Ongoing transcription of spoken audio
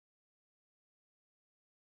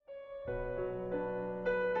In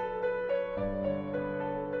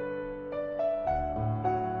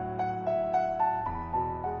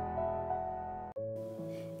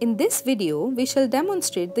this video, we shall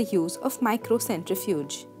demonstrate the use of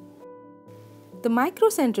micro-centrifuge. The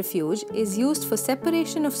micro-centrifuge is used for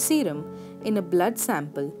separation of serum in a blood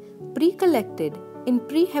sample pre-collected in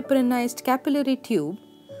pre-heparinized capillary tube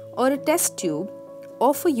or a test tube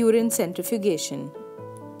or for urine centrifugation.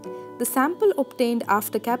 The sample obtained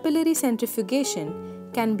after capillary centrifugation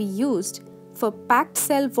can be used for packed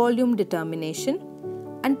cell volume determination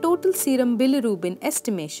and total serum bilirubin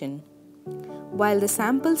estimation, while the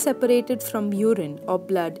sample separated from urine or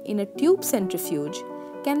blood in a tube centrifuge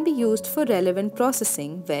can be used for relevant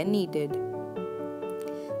processing where needed.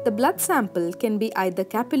 The blood sample can be either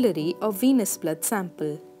capillary or venous blood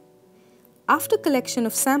sample. After collection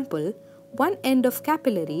of sample, one end of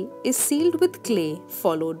capillary is sealed with clay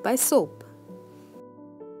followed by soap.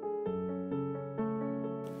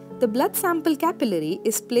 The blood sample capillary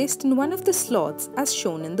is placed in one of the slots as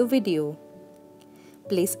shown in the video.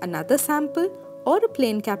 Place another sample or a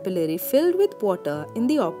plain capillary filled with water in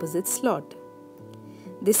the opposite slot.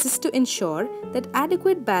 This is to ensure that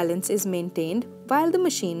adequate balance is maintained while the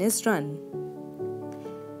machine is run.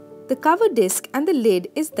 The cover disc and the lid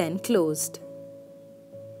is then closed.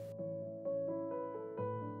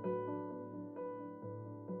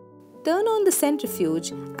 Turn on the centrifuge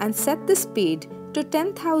and set the speed to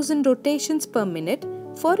 10,000 rotations per minute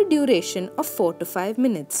for a duration of 4 to 5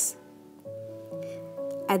 minutes.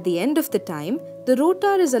 At the end of the time, the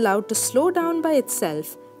rotor is allowed to slow down by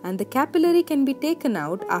itself and the capillary can be taken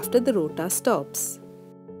out after the rotor stops.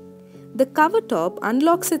 The cover top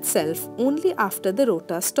unlocks itself only after the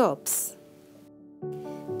rotor stops.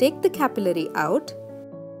 Take the capillary out,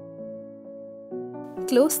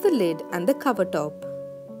 close the lid and the cover top.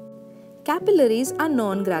 Capillaries are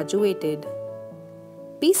non-graduated.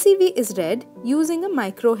 PCV is read using a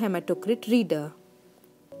micro-hematocrit reader.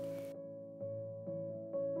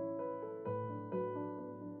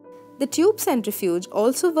 The tube centrifuge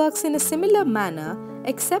also works in a similar manner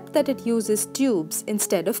except that it uses tubes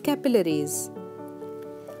instead of capillaries.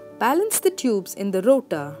 Balance the tubes in the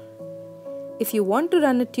rotor. If you want to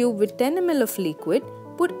run a tube with 10 ml of liquid,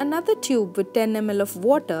 put another tube with 10 ml of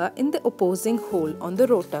water in the opposing hole on the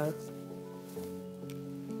rotor.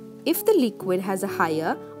 If the liquid has a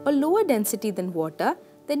higher or lower density than water,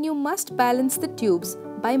 then you must balance the tubes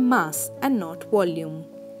by mass and not volume.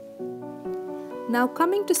 Now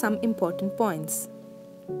coming to some important points.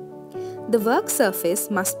 The work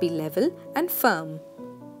surface must be level and firm.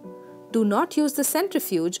 Do not use the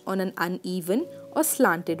centrifuge on an uneven or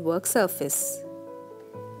slanted work surface.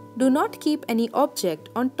 Do not keep any object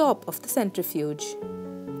on top of the centrifuge.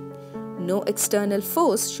 No external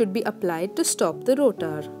force should be applied to stop the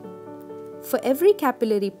rotor. For every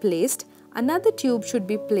capillary placed, another tube should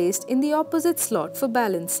be placed in the opposite slot for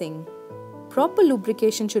balancing. Proper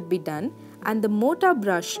lubrication should be done and the motor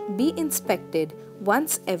brush be inspected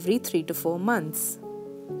once every 3 to 4 months.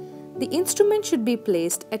 The instrument should be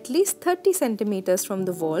placed at least 30 cm from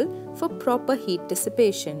the wall for proper heat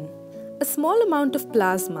dissipation. A small amount of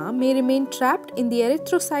plasma may remain trapped in the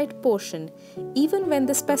erythrocyte portion even when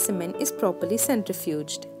the specimen is properly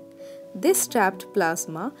centrifuged. This trapped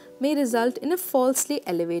plasma may result in a falsely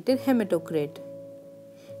elevated hematocrit.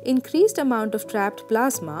 Increased amount of trapped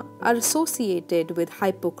plasma are associated with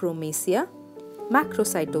hypochromasia,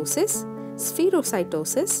 macrocytosis,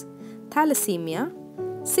 spherocytosis, thalassemia,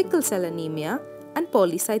 sickle cell anemia, and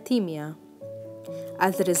polycythemia.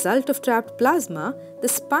 As a result of trapped plasma, the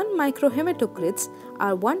spun microhematocrits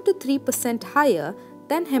are 1 to 3% higher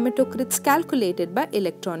than hematocrits calculated by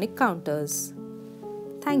electronic counters.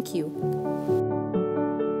 Thank you.